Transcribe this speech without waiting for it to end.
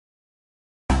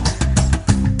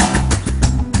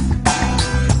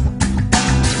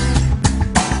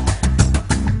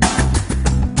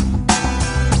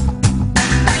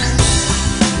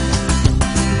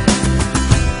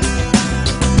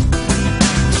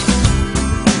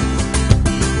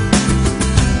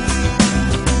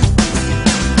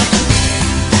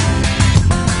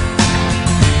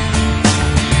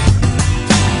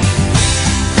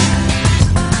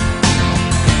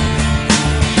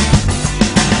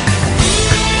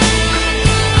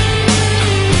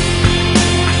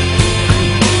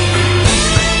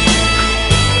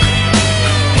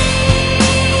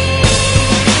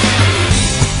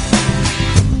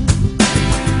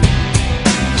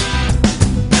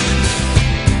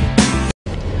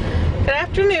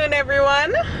afternoon,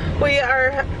 everyone.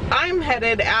 I'm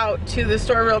headed out to the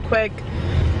store real quick.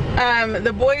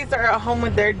 The boys are at home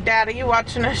with their daddy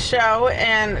watching a show,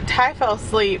 and Ty fell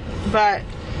asleep, but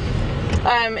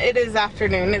it is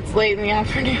afternoon. It's late in the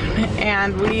afternoon,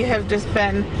 and we have just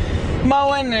been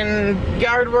mowing and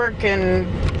yard work and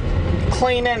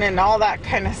cleaning and all that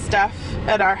kind of stuff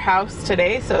at our house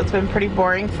today, so it's been pretty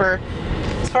boring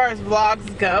as far as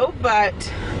vlogs go. But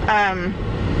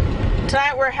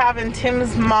tonight we're having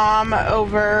Tim's mom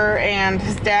over and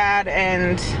his dad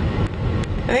and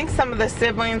I think some of the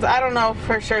siblings. I don't know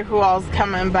for sure who all's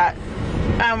coming, but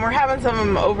we're having some of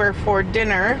them over for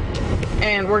dinner,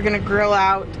 and we're gonna grill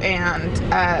out, and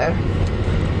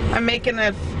I'm making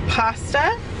a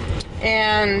pasta,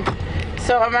 and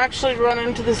so I'm actually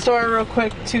running to the store real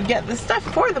quick to get the stuff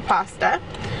for the pasta,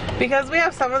 because we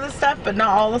have some of the stuff but not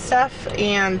all the stuff.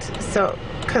 And so,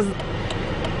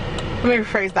 let me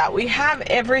rephrase that, we have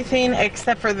everything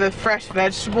except for the fresh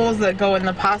vegetables that go in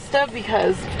the pasta,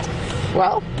 because,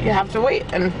 well, you have to wait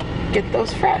and get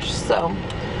those fresh. So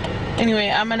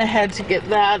anyway, I'm gonna head to get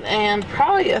that, and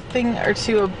probably a thing or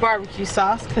two of barbecue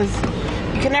sauce, because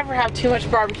you can never have too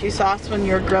much barbecue sauce when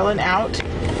you're grilling out.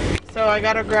 So I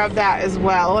gotta grab that as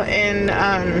well, and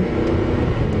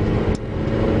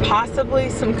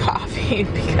possibly some coffee,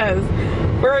 because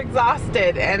we're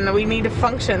exhausted and we need to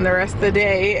function the rest of the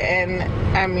day. And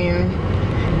I mean,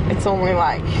 it's only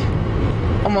like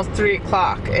almost 3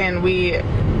 o'clock and we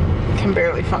can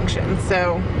barely function.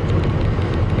 So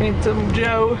we need some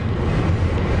Joe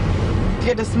to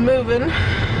get us moving.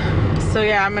 So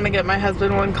yeah, I'm gonna get my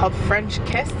husband one called French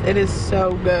Kiss. It is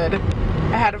so good.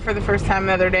 I had it for the first time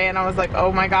the other day and I was like,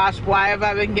 oh my gosh, why have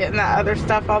I been getting that other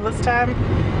stuff all this time?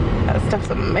 That stuff's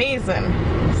amazing.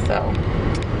 So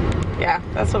yeah,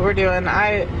 that's what we're doing.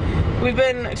 We've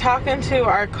been talking to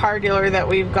our car dealer that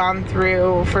we've gone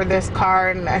through for this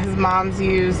car and his mom's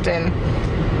used, and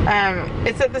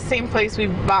it's at the same place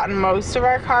we've bought most of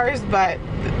our cars, but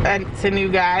it's a new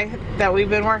guy that we've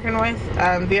been working with.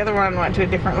 The other one went to a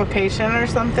different location or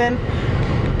something.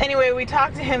 Anyway, we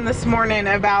talked to him this morning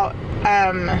about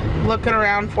looking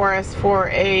around for us for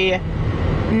a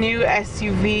new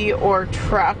SUV or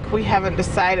truck. We haven't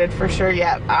decided for sure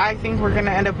yet. I think we're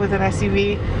gonna end up with an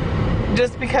SUV,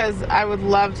 just because I would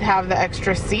love to have the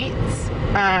extra seats.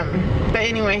 But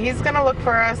anyway, he's gonna look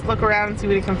for us, look around and see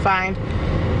what he can find,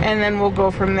 and then we'll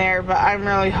go from there. But I'm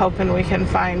really hoping we can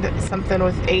find something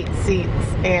with 8 seats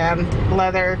and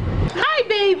leather. Hi,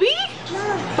 baby.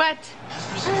 What?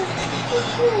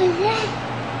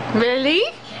 Really?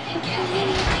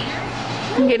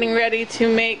 I'm getting ready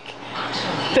to make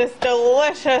this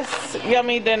delicious,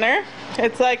 yummy dinner.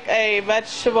 It's like a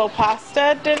vegetable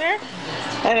pasta dinner,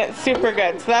 and it's super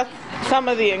good. So that's some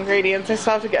of the ingredients. I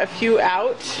still have to get a few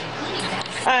out.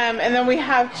 And then we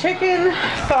have chicken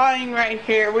thawing right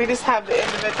here. We just have the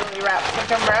individually wrapped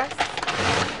chicken breast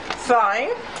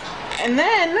thawing. And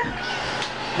then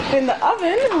in the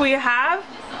oven we have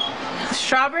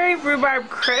strawberry rhubarb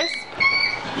crisp.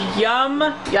 Yum,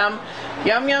 yum,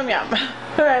 yum, yum, yum.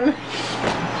 And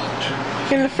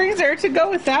in the freezer to go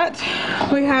with that,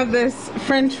 we have this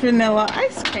French vanilla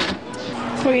ice cream.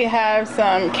 So we have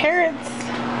some carrots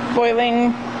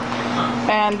boiling,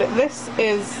 and this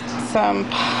is some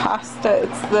pasta.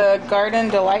 It's the Garden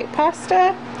Delight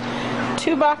pasta.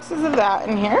 2 boxes of that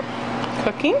in here,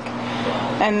 cooking.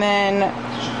 And then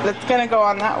that's gonna go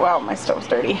on that, well, my stove's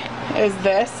dirty, is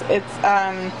this. It's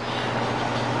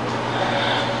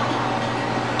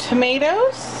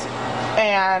tomatoes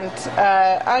and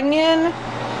onion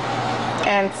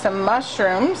and some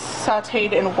mushrooms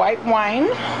sauteed in white wine,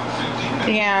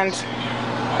 and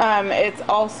it's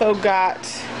also got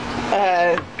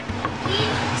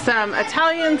some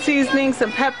Italian seasoning,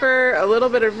 some pepper, a little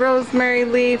bit of rosemary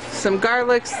leaf, some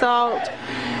garlic salt,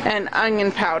 and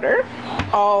onion powder,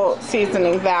 all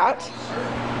seasoning that.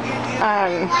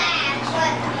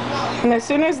 And as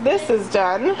soon as this is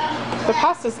done, the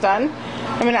pasta's done,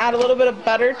 I'm going to add a little bit of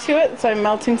butter to it, so I'm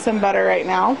melting some butter right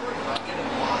now.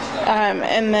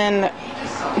 And then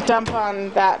dump on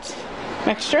that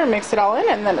mixture, mix it all in,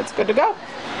 and then it's good to go.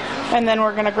 And then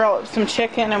we're going to grill up some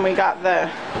chicken, and we got the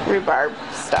rhubarb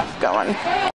stuff going.